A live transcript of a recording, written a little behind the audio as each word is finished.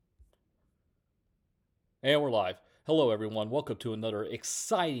And we're live. Hello, everyone. Welcome to another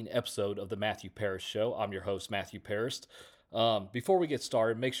exciting episode of the Matthew Paris Show. I'm your host, Matthew Paris. Before we get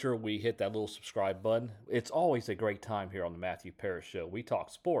started, make sure we hit that little subscribe button. It's always a great time here on the Matthew Paris Show. We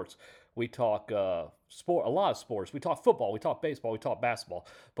talk sports. We talk a lot of sports. We talk football. We talk baseball. We talk basketball.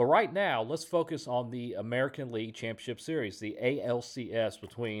 But right now, let's focus on the American League Championship Series, the ALCS,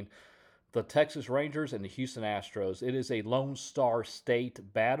 between the Texas Rangers and the Houston Astros. It is a Lone Star State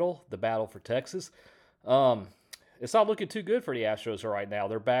battle, the battle for Texas. Um, it's not looking too good for the Astros right now.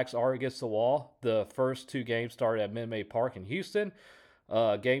 Their backs are against the wall. The first two games started at Minute Maid Park in Houston.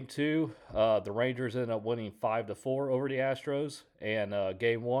 Game two, the Rangers ended up winning 5-4 over the Astros, and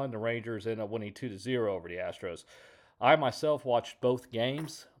game one, the Rangers ended up winning 2-0 over the Astros. I myself watched both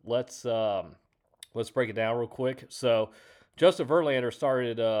games. Let's break it down real quick. So, Justin Verlander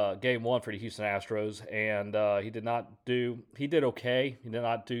started game one for the Houston Astros, and he did okay. He did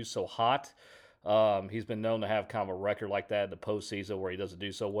not do so hot. He's been known to have kind of a record like that in the postseason where he doesn't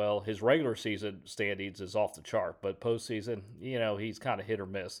do so well. His regular season standings is off the chart, but postseason, he's kind of hit or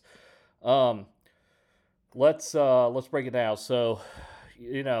miss. Um, let's break it down. So,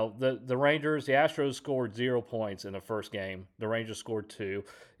 the Rangers, the Astros scored 0 points in the first game. The Rangers scored two.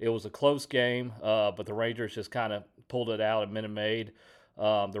 It was a close game, but the Rangers just kind of pulled it out at Minute Maid.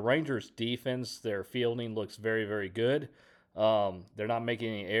 The Rangers' defense, their fielding looks very, very good. They're not making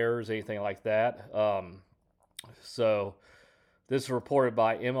any errors, anything like that. So this is reported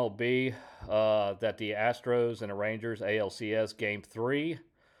by MLB that the Astros and the Rangers ALCS Game 3.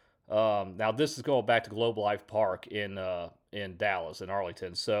 Now this is going back to Globe Life Park in Dallas in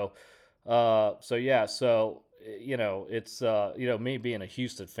Arlington. It's me being a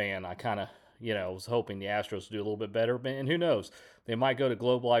Houston fan, I kind of was hoping the Astros would do a little bit better, and who knows, they might go to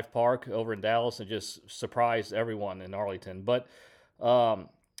Globe Life Park over in Dallas and just surprise everyone in Arlington. But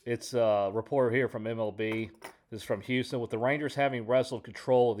it's a reporter here from MLB. This is from Houston. With the Rangers having wrestled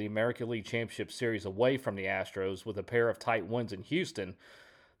control of the American League Championship Series away from the Astros with a pair of tight wins in Houston,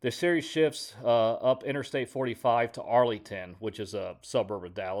 the series shifts up Interstate 45 to Arlington, which is a suburb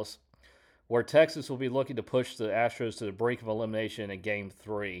of Dallas, where Texas will be looking to push the Astros to the brink of elimination in Game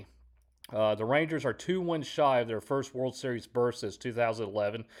 3. The Rangers are 2 wins shy of their first World Series berth since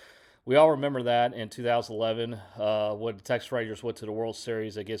 2011. We all remember that in 2011 when the Texas Rangers went to the World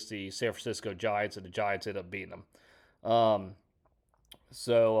Series against the San Francisco Giants, and the Giants ended up beating them.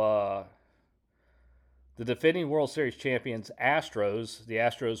 The defending World Series champions Astros, the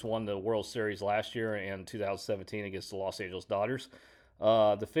Astros won the World Series last year in 2017 against the Los Angeles Dodgers.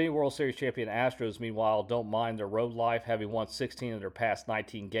 Defending World Series champion Astros, meanwhile, don't mind their road life, having won 16 of their past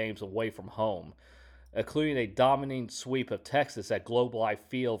 19 games away from home, including a dominating sweep of Texas at Globe Life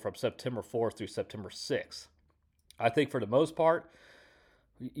Field from September 4th through September 6th. I think for the most part,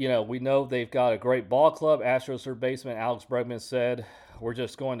 we know they've got a great ball club. Astros third baseman Alex Bregman said, "We're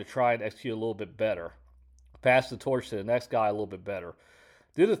just going to try and execute a little bit better. Pass the torch to the next guy a little bit better.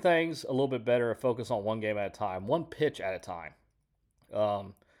 Do the things a little bit better and focus on one game at a time, one pitch at a time."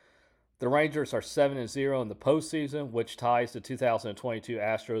 The Rangers are 7-0 in the postseason, which ties the 2022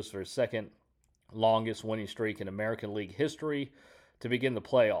 Astros for the second longest winning streak in American League history to begin the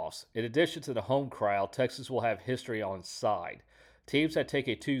playoffs. In addition to the home crowd, Texas will have history on its side. Teams that take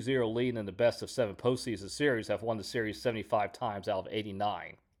a 2-0 lead in the best of 7 postseason series have won the series 75 times out of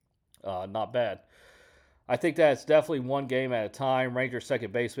 89. Not bad. I think that it's definitely one game at a time. Rangers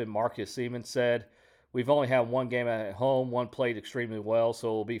second baseman Marcus Seaman said, "We've only had one game at home. One played extremely well, so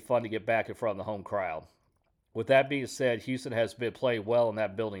it'll be fun to get back in front of the home crowd." With that being said, Houston has been playing well in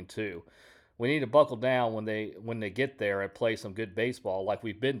that building too. We need to buckle down when they get there and play some good baseball like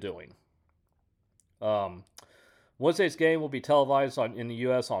we've been doing. Wednesday's game will be televised in the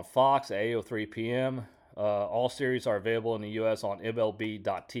U.S. on Fox at 8:03 p.m. All series are available in the U.S. on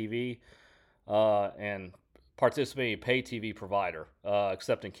MLB.TV and participating pay TV provider,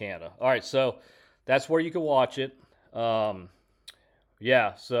 except in Canada. All right, so that's where you can watch it. It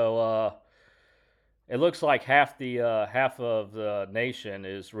looks like half of the nation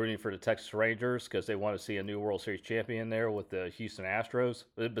is rooting for the Texas Rangers because they want to see a new World Series champion there with the Houston Astros.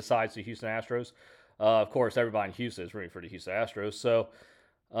 Besides the Houston Astros, of course, everybody in Houston is rooting for the Houston Astros. So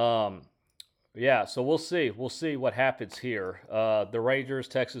we'll see. We'll see what happens here. The Rangers,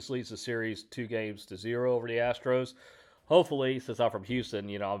 Texas leads the series 2-0 over the Astros. Hopefully, since I'm from Houston,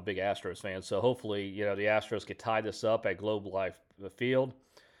 I'm a big Astros fan. So hopefully, the Astros can tie this up at Globe Life Field.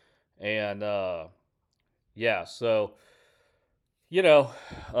 And,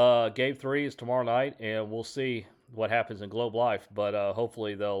 Game 3 is tomorrow night, and we'll see what happens in Globe Life. But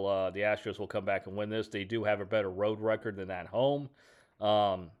hopefully, the Astros will come back and win this. They do have a better road record than at home.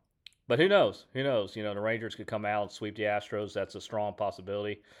 But who knows? Who knows? The Rangers could come out and sweep the Astros. That's a strong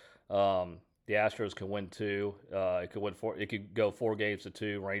possibility. The Astros could win two. It could win four. It could go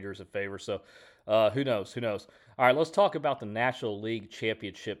 4-2. Rangers in favor. So who knows? Who knows? All right, let's talk about the National League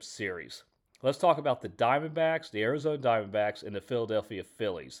Championship Series. Let's talk about the Diamondbacks, the Arizona Diamondbacks, and the Philadelphia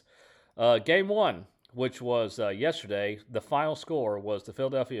Phillies. Game one, which was yesterday, the final score was the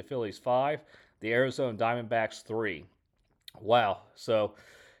Philadelphia Phillies 5, the Arizona Diamondbacks 3. Wow. So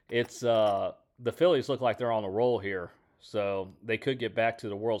it's the Phillies look like they're on a roll here. So they could get back to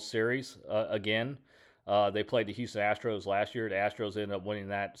the World Series again. They played the Houston Astros last year. The Astros ended up winning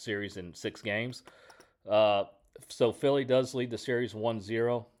that series in 6 games. So Philly does lead the series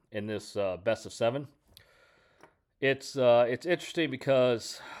 1-0 in this best of 7. It's interesting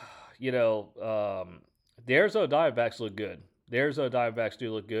because the Arizona Diamondbacks look good. The Arizona Diamondbacks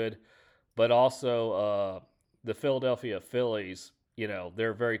do look good, but also the Philadelphia Phillies, they're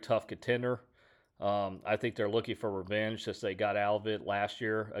a very tough contender. I think they're looking for revenge since they got out of it last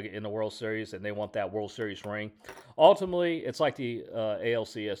year in the World Series, and they want that World Series ring. Ultimately, it's like the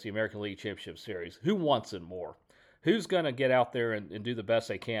ALCS, the American League Championship Series. Who wants it more? Who's going to get out there and do the best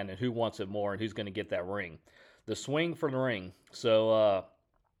they can, and who wants it more, and who's going to get that ring? The swing for the ring. So,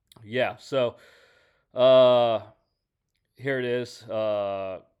 yeah. So, here it is.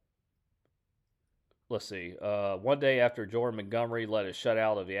 Let's see. One day after Jordan Montgomery led a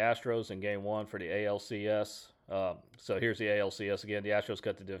shutout of the Astros in Game 1 for the ALCS. So here's the ALCS again. The Astros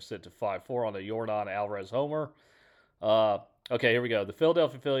cut the deficit to 5-4 on the Yordan Alvarez homer. Okay, here we go. The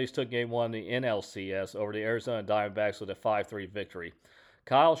Philadelphia Phillies took Game 1 of the NLCS over the Arizona Diamondbacks with a 5-3 victory.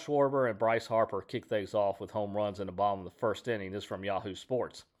 Kyle Schwarber and Bryce Harper kicked things off with home runs in the bottom of the first inning. This is from Yahoo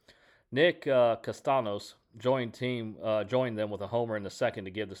Sports. Nick Castanos joined them with a homer in the second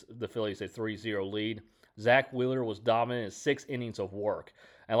to give the Phillies a 3-0 lead. Zach Wheeler was dominant in 6 innings of work,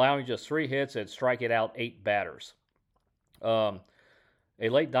 allowing just 3 hits and striking out 8 batters. A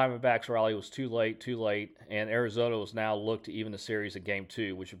late Diamondbacks rally was too late, and Arizona was now looked to even the series in Game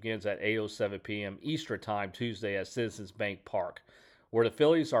 2, which begins at 8:07 p.m. Eastern Time Tuesday at Citizens Bank Park, where the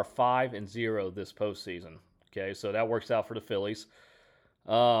Phillies are 5-0 this postseason. Okay, so that works out for the Phillies.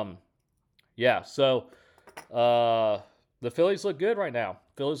 Yeah, so the Phillies look good right now.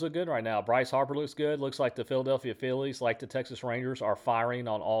 Bryce Harper looks good. Looks like the Philadelphia Phillies, like the Texas Rangers, are firing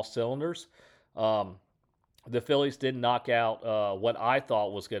on all cylinders. The Phillies did knock out what I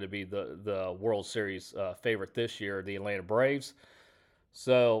thought was going to be the World Series favorite this year, the Atlanta Braves.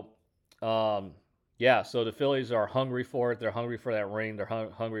 So, yeah, so the Phillies are hungry for it. They're hungry for that ring. They're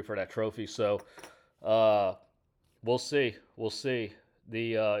hungry for that trophy. So, we'll see.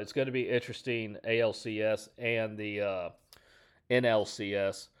 It's going to be interesting, ALCS and the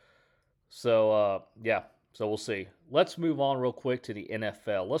NLCS. So, yeah, so we'll see. Let's move on real quick to the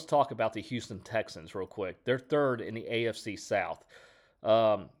NFL. Let's talk about the Houston Texans real quick. They're third in the AFC South.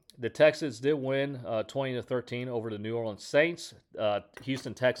 The Texans did win 20-13 over the New Orleans Saints.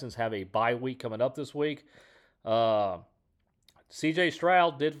 Houston Texans have a bye week coming up this week. CJ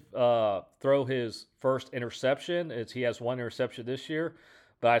Stroud did throw his first interception. He has 1 interception this year,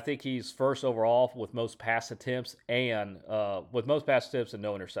 but I think he's first overall with most pass attempts and no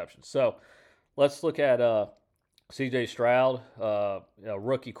interceptions. So let's look at CJ Stroud,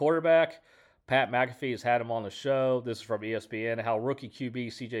 rookie quarterback. Pat McAfee has had him on the show. This is from ESPN. How rookie QB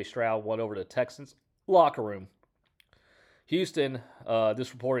CJ Stroud won over the Texans locker room. Houston,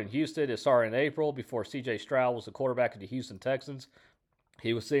 this report in Houston, it started in April before C.J. Stroud was the quarterback of the Houston Texans.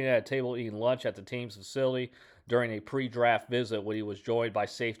 He was sitting at a table eating lunch at the team's facility during a pre-draft visit when he was joined by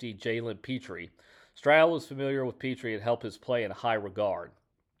safety Jalen Petrie. Stroud was familiar with Petrie and held his play in high regard.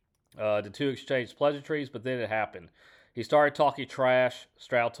 The two exchanged pleasantries, but then it happened. He started talking trash.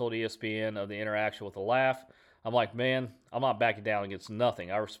 Stroud told ESPN of the interaction with a laugh. I'm like, man, I'm not backing down against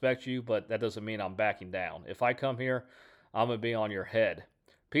nothing. I respect you, but that doesn't mean I'm backing down. If I come here, I'm going to be on your head.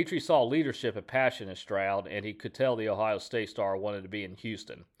 Petrie saw leadership and passion in Stroud, and he could tell the Ohio State star wanted to be in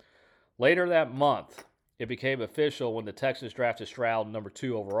Houston. Later that month, it became official when the Texans drafted Stroud number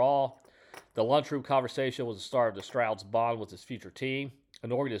 2 overall. The lunchroom conversation was the start of the Stroud's bond with his future team,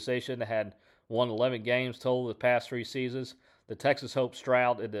 an organization that had won 11 games total the past 3 seasons. The Texans hope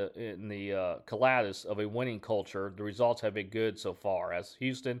Stroud in the collatus of a winning culture. The results have been good so far, as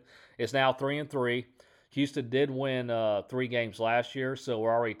Houston is now 3-3. Houston did win 3 games last year, so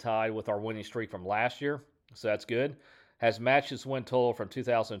we're already tied with our winning streak from last year, so that's good. Has matched its win total from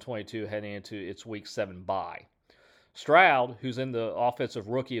 2022 heading into its Week 7 bye. Stroud, who's in the Offensive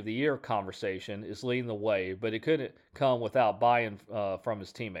Rookie of the Year conversation, is leading the way, but it couldn't come without buy-in from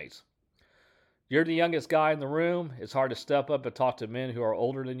his teammates. You're the youngest guy in the room. It's hard to step up and talk to men who are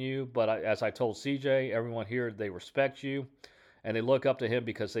older than you. But as I told CJ, everyone here, they respect you and they look up to him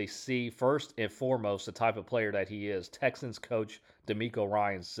because they see first and foremost the type of player that he is. Texans coach D'Amico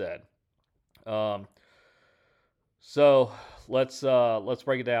Ryans said. Um, so let's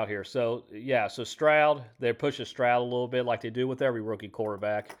break it down here. So yeah, so Stroud, they're pushing Stroud a little bit like they do with every rookie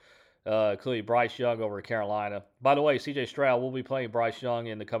quarterback, including Bryce Young over at Carolina. By the way, CJ Stroud will be playing Bryce Young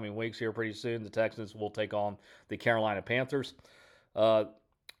in the coming weeks here pretty soon. The Texans will take on the Carolina Panthers. Uh,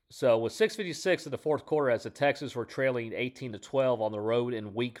 so with 6:56 in the fourth quarter, as the Texans were trailing 18-12 on the road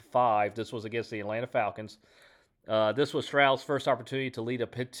in Week 5, this was against the Atlanta Falcons. This was Stroud's first opportunity to lead a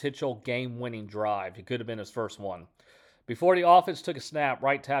potential game-winning drive. It could have been his first one. Before the offense took a snap,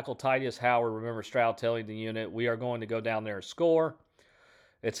 right tackle Titus Howard remember Stroud telling the unit, "We are going to go down there and score."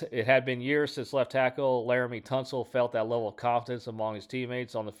 It had been years since left tackle Laramie Tunsil felt that level of confidence among his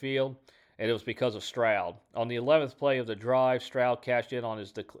teammates on the field, and it was because of Stroud. On the 11th play of the drive, Stroud cashed in on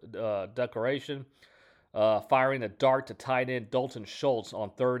his declaration, firing a dart to tight end Dalton Schultz on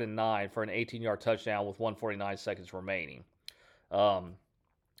 3rd and 9 for an 18-yard touchdown with 149 seconds remaining. So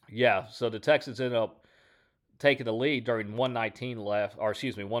the Texans ended up taking the lead during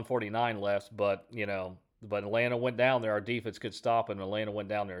 149 left, but Atlanta went down there. Our defense could stop, and Atlanta went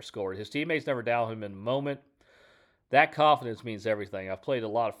down there and scored. His teammates never doubted him in the moment. That confidence means everything. I've played a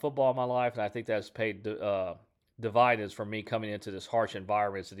lot of football in my life, and I think that's paid dividends for me coming into this harsh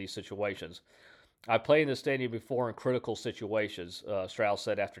environments in these situations. I played in this stadium before in critical situations, Stroud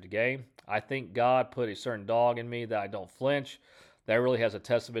said after the game. I think God put a certain dog in me that I don't flinch. That really has a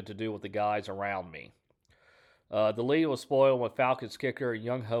testament to do with the guys around me. The lead was spoiled when Falcons kicker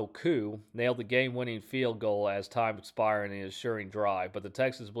Young-Ho Koo nailed the game-winning field goal as time expired in an assuring drive, but the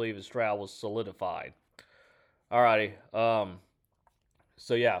Texans believe his Stroud was solidified. Alrighty.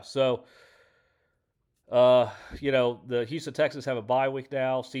 The Houston Texans have a bye week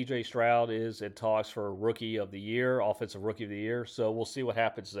now. CJ Stroud is in talks for Rookie of the Year, Offensive Rookie of the Year, so we'll see what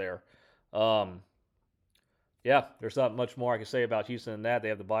happens there. There's not much more I can say about Houston than that. They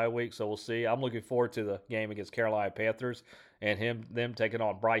have the bye week, so we'll see. I'm looking forward to the game against Carolina Panthers and them taking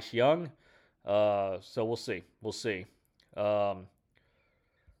on Bryce Young. So we'll see. All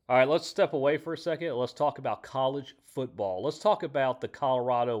right, let's step away for a second. Let's talk about college football. Let's talk about the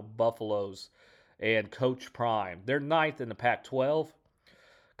Colorado Buffaloes and Coach Prime. They're 9th in the Pac-12.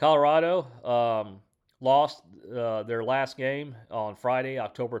 Colorado lost their last game on Friday,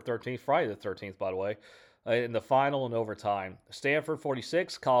 October 13th. Friday the 13th, by the way. In the final and overtime. Stanford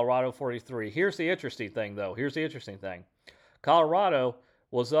 46, Colorado 43. Here's the interesting thing, though. Colorado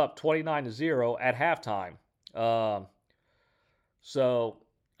was up 29-0 at halftime. So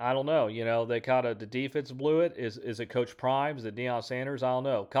I don't know. The defense blew it. Is it Coach Prime? Is it Deion Sanders? I don't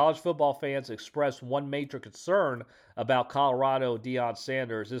know. College football fans expressed one major concern about Colorado Deion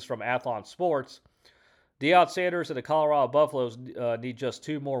Sanders. This is from Athlon Sports. Deion Sanders and the Colorado Buffaloes need just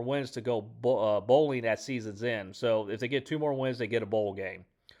 2 more wins to go bowling at season's end. So if they get 2 more wins, they get a bowl game.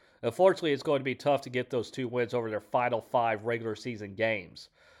 Unfortunately, it's going to be tough to get those 2 wins over their final 5 regular season games.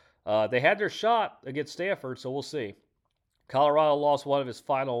 They had their shot against Stanford, so we'll see. Colorado lost one of his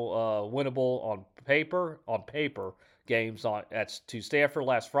final winnable on paper games to Stanford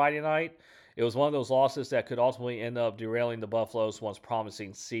last Friday night. It was one of those losses that could ultimately end up derailing the Buffaloes' once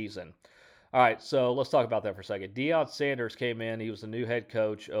promising season. All right, so let's talk about that for a second. Deion Sanders came in. He was the new head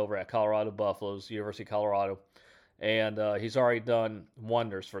coach over at Colorado Buffaloes, University of Colorado, and he's already done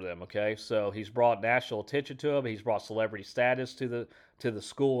wonders for them, okay? So he's brought national attention to him. He's brought celebrity status to the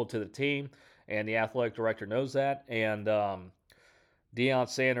school, to the team, and the athletic director knows that. And Deion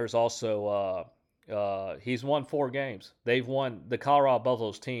Sanders also, he's won 4 games. They've won, the Colorado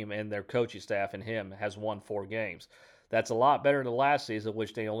Buffaloes team and their coaching staff and him has won 4 games. That's a lot better than last season,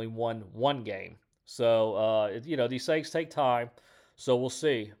 which they only won 1 game. So, these things take time. So we'll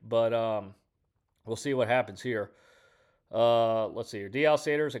see. But we'll see what happens here. Let's see here. Deion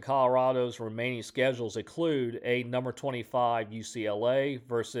Sanders and Colorado's remaining schedules include a number 25 UCLA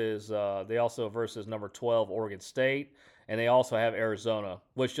versus number 12 Oregon State. And they also have Arizona,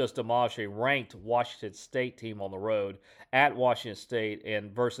 which just demolished a ranked Washington State team on the road at Washington State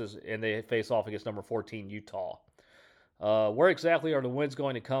and they face off against number 14 Utah. Where exactly are the wins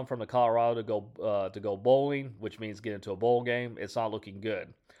going to come from the Colorado to go bowling, which means get into a bowl game? It's not looking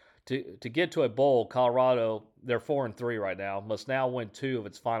good. To get to a bowl, Colorado, they're 4-3 right now, must now win 2 of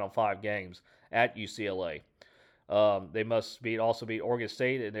its final 5 games at UCLA. They must also beat Oregon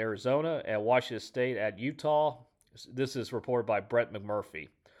State and Arizona and Washington State at Utah. This is reported by Brett McMurphy.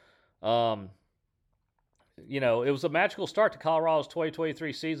 it was a magical start to Colorado's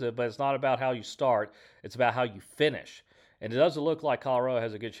 2023 season, but it's not about how you start, it's about how you finish. And it doesn't look like Colorado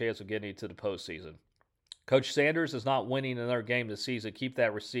has a good chance of getting into the postseason. Coach Sanders is not winning another game this season. Keep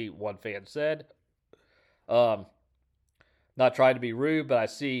that receipt, one fan said. Not trying to be rude, but I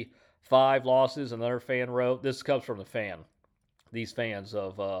see 5 losses. Another fan wrote. This comes from the fan. These fans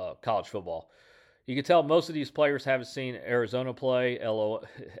of college football. You can tell most of these players haven't seen Arizona play. LOL.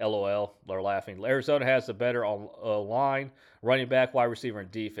 They're laughing. Arizona has the better line, running back, wide receiver,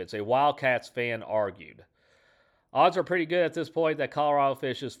 and defense. A Wildcats fan argued. Odds are pretty good at this point that Colorado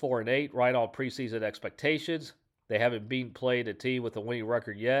finishes 4-8, right on preseason expectations. They haven't played a team with a winning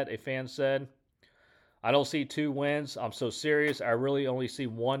record yet, a fan said. I don't see 2 wins. I'm so serious. I really only see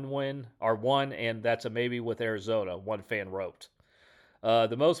 1 win, or 1, and that's a maybe with Arizona, one fan wrote.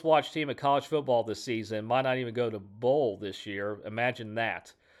 The most watched team in college football this season might not even go to bowl this year. Imagine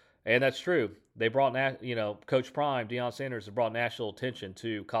that. And that's true. They brought, Coach Prime, Deion Sanders, has brought national attention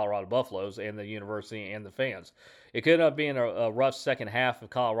to Colorado Buffaloes and the university and the fans. It could end up being a rough second half of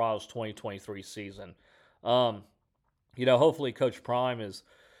Colorado's 2023 season. Hopefully Coach Prime is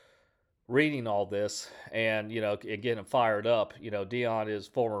reading all this and, getting him fired up. Deion is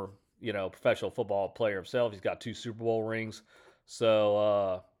former, professional football player himself. He's got 2 Super Bowl rings.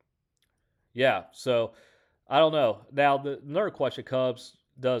 So, So, I don't know. Now, another question comes,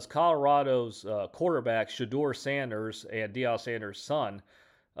 does Colorado's quarterback, Shedeur Sanders, and Deion Sanders' son,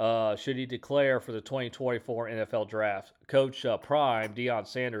 should he declare for the 2024 NFL Draft? Coach Prime, Deion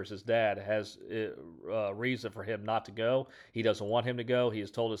Sanders, his dad, has reason for him not to go. He doesn't want him to go. He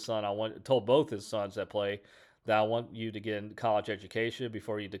has told his son, told both his sons that play, that I want you to get in college education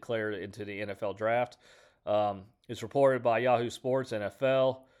before you declare into the NFL Draft. It's reported by Yahoo Sports,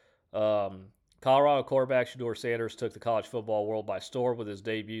 NFL. Colorado quarterback Shedeur Sanders took the college football world by storm with his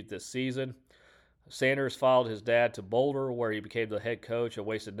debut this season. Sanders followed his dad to Boulder, where he became the head coach and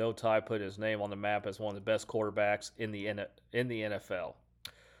wasted no time putting his name on the map as one of the best quarterbacks in the NFL.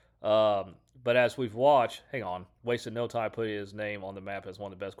 But as we've watched, wasted no time putting his name on the map as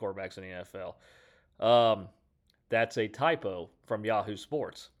one of the best quarterbacks in the NFL. That's a typo from Yahoo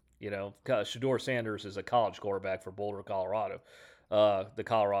Sports. Shedeur Sanders is a college quarterback for Boulder, Colorado. The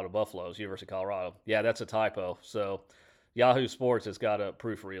Colorado Buffaloes, University of Colorado. Yeah, that's a typo. So Yahoo Sports has got to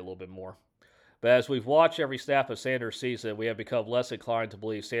proofread a little bit more. But as we've watched every snap of Sanders' season, we have become less inclined to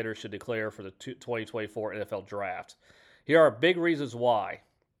believe Sanders should declare for the 2024 NFL Draft. Here are big reasons why.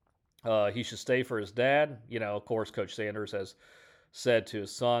 He should stay for his dad. Of course, Coach Sanders has said to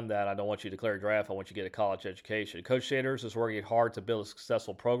his son that I don't want you to declare a draft, I want you to get a college education. Coach Sanders is working hard to build a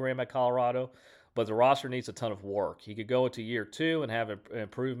successful program at Colorado, but the roster needs a ton of work. He could go into year 2 and have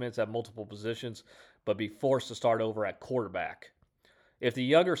improvements at multiple positions, but be forced to start over at quarterback. If the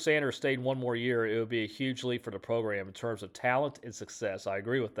younger Sanders stayed 1 more year, it would be a huge leap for the program in terms of talent and success. I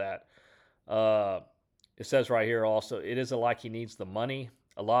agree with that. It says right here also, it isn't like he needs the money.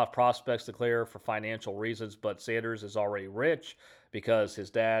 A lot of prospects declare for financial reasons, but Sanders is already rich because his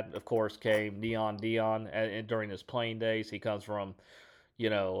dad, of course, came Neon Deion during his playing days. He comes from,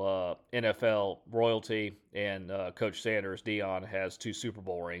 NFL royalty, and Coach Sanders, Deion, has 2 Super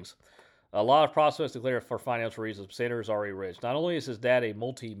Bowl rings. A lot of prospects declare for financial reasons. Sanders is already rich. Not only is his dad a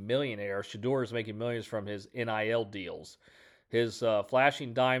multi-millionaire, Shedeur is making millions from his NIL deals. His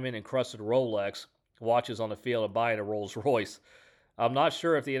flashing diamond encrusted Rolex watches on the field and buying a Rolls Royce. I'm not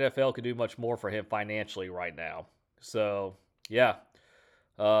sure if the NFL could do much more for him financially right now. So, yeah.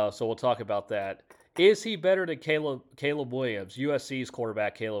 So we'll talk about that. Is he better than Caleb Williams, USC's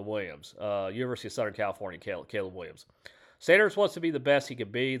quarterback Caleb Williams, University of Southern California Caleb Williams? Sanders wants to be the best he can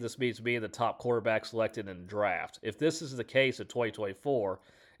be. This means being the top quarterback selected in the draft. If this is the case in 2024,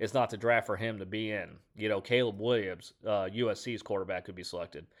 it's not the draft for him to be in. Caleb Williams, USC's quarterback, could be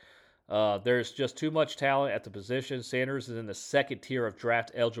selected. There's just too much talent at the position. Sanders is in the second tier of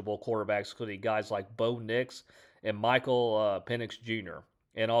draft-eligible quarterbacks, including guys like Bo Nix and Michael Penix Jr.,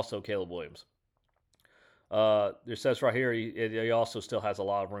 and also Caleb Williams. It says right here he also still has a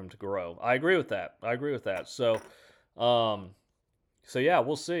lot of room to grow. I agree with that. So yeah,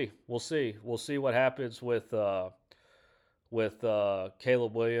 we'll see. We'll see what happens with Caleb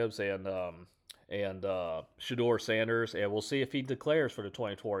Williams and Shedeur Sanders, and we'll see if he declares for the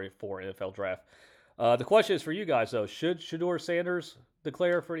 2024 NFL Draft. The question is for you guys, though. Should Shedeur Sanders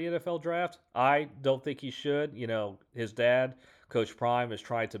declare for the NFL Draft? I don't think he should. His dad, Coach Prime, is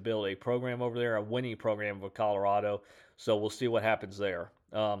trying to build a program over there, a winning program with Colorado, so we'll see what happens there.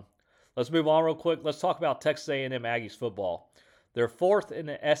 Let's move on real quick. Let's talk about Texas A&M Aggies football. They're 4th in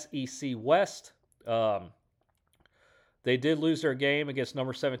the SEC West. They did lose their game against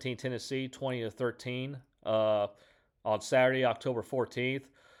number 17 Tennessee, 20-13. on Saturday, October 14th.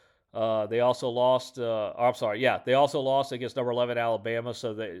 They also lost. They also lost against number 11 Alabama.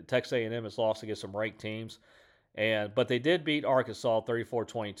 So Texas A&M has lost against some ranked teams, but they did beat Arkansas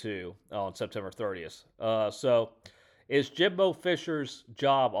 34-22 on September 30th. So is Jimbo Fisher's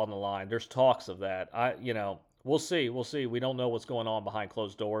job on the line? There's talks of that. We'll see. We'll see. We don't know what's going on behind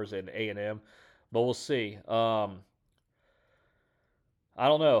closed doors in A&M, but we'll see. I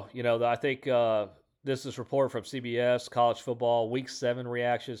don't know. I think this is report from CBS College Football Week 7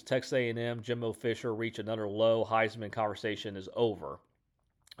 reactions. Texas A&M Jimbo Fisher reach another low. Heisman conversation is over.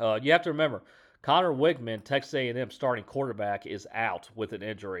 You have to remember, Connor Wigman, Texas A&M starting quarterback, is out with an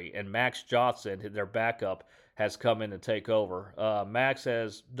injury, and Max Johnson, their backup, has come in to take over. Max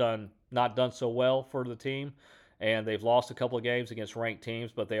has not done so well for the team, and they've lost a couple of games against ranked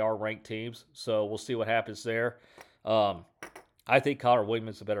teams, but they are ranked teams, so we'll see what happens there. I think Connor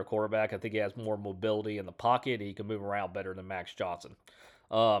Wigman's a better quarterback. I think he has more mobility in the pocket. He can move around better than Max Johnson.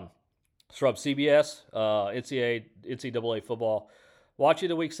 From CBS, NCAA football. Watching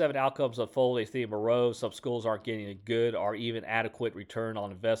the Week 7 outcomes unfold, a theme arose. Some schools aren't getting a good or even adequate return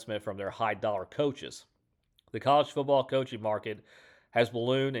on investment from their high-dollar coaches. The college football coaching market has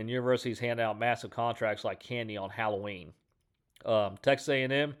ballooned, and universities hand out massive contracts like candy on Halloween. Texas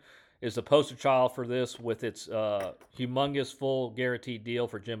A&M is the poster child for this with its humongous full guaranteed deal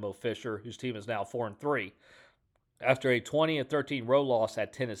for Jimbo Fisher, whose team is now 4-3. After a 20-13 road loss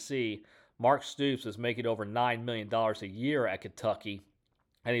at Tennessee, Mark Stoops is making over $9 million a year at Kentucky,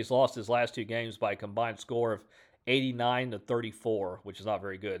 and he's lost his last two games by a combined score of 89-34, which is not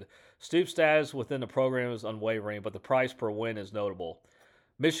very good. Stoops' status within the program is unwavering, but the price per win is notable.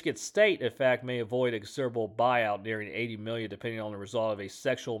 Michigan State, in fact, may avoid a considerable buyout nearing $80 million, depending on the result of a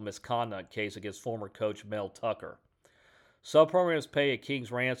sexual misconduct case against former coach Mel Tucker. Some programs pay a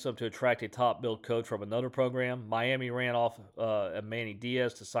king's ransom to attract a top-billed coach from another program. Miami ran off Manny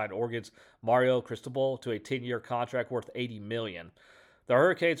Diaz to sign Oregon's Mario Cristobal to a 10-year contract worth $80 million. The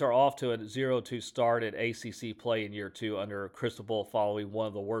Hurricanes are off to a 0-2 start at ACC play in year 2 under Cristobal following one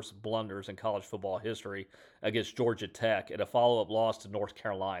of the worst blunders in college football history against Georgia Tech and a follow-up loss to North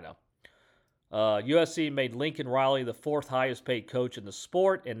Carolina. USC made Lincoln Riley the 4th highest paid coach in the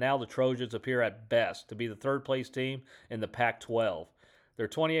sport, and now the Trojans appear at best to be the 3rd-place team in the Pac-12. Their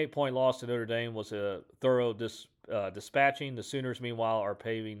 28-point loss to Notre Dame was a thorough dispatching. The Sooners, meanwhile, are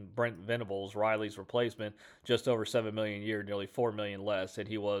paying Brent Venables, Riley's replacement, just over $7 million a year, nearly $4 million less, and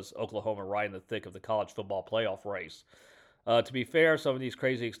he was Oklahoma right in the thick of the college football playoff race. To be fair, some of these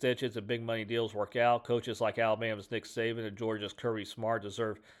crazy extensions and big money deals work out. Coaches like Alabama's Nick Saban and Georgia's Kirby Smart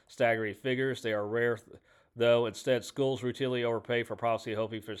deserve staggering figures. They are rare, though. Instead, schools routinely overpay for policy,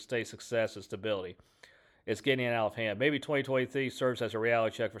 hoping for state success and stability. It's getting out of hand. Maybe 2023 serves as a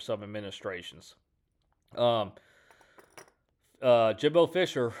reality check for some administrations. Jimbo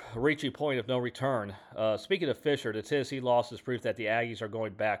Fisher reaching point of no return. Speaking of Fisher, the Tennessee loss is proof that the Aggies are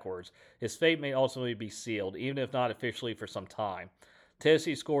going backwards. His fate may ultimately be sealed, even if not officially for some time.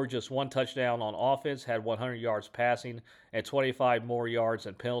 Tennessee scored just one touchdown on offense, had 100 yards passing, and 25 more yards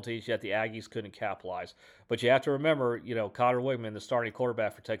and penalties, yet the Aggies couldn't capitalize. But you have to remember, Connor Wigman, the starting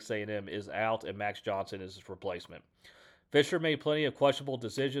quarterback for Texas A&M, is out, and Max Johnson is his replacement. Fisher made plenty of questionable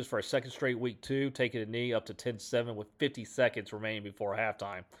decisions for a second straight week 2, taking a knee up to 10-7 with 50 seconds remaining before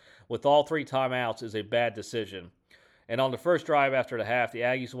halftime. With all 3 timeouts is a bad decision. And on the first drive after the half, the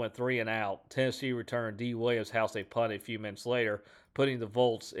Aggies went 3 and out. Tennessee returned D. Williams' house a punt a few minutes later, putting the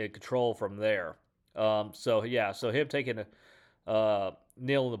Volts in control from there. So him taking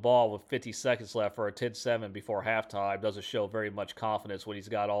kneeling the ball with 50 seconds left for a 10-7 before halftime doesn't show very much confidence when he's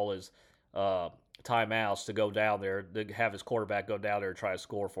got all his timeouts to go down there, to have his quarterback go down there and try to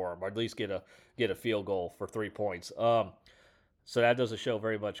score for him, or at least get a field goal for 3 points. So that doesn't show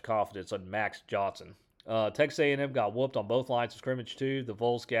very much confidence on Max Johnson. Texas A&M got whooped on both lines of scrimmage too. The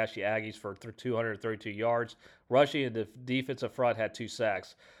Vols gashed the Aggies for 232 yards. Rushing and the defensive front had 2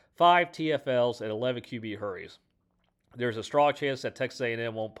 sacks, 5 TFLs, and 11 QB hurries. There's a strong chance that Texas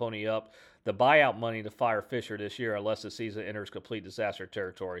A&M won't pony up the buyout money to fire Fisher this year unless the season enters complete disaster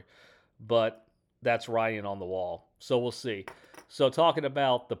territory. But that's writing on the wall. So we'll see. So talking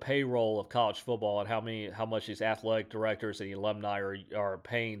about the payroll of college football and how much these athletic directors and the alumni are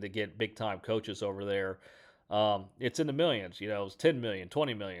paying to get big-time coaches over there, it's in the millions. It's $10 million,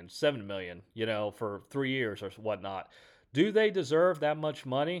 $20 million, $7 million, for 3 years or whatnot. Do they deserve that much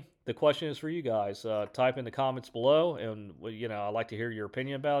money? The question is for you guys. Type in the comments below, and I'd like to hear your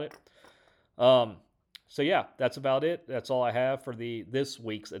opinion about it. So yeah, that's about it. That's all I have for this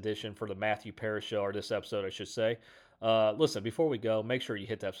week's edition for the Matthew Parrish Show, or this episode, I should say. Listen, before we go, make sure you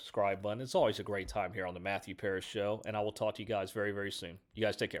hit that subscribe button. It's always a great time here on the Matthew Parrish Show, and I will talk to you guys very, very soon. You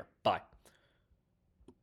guys take care. Bye.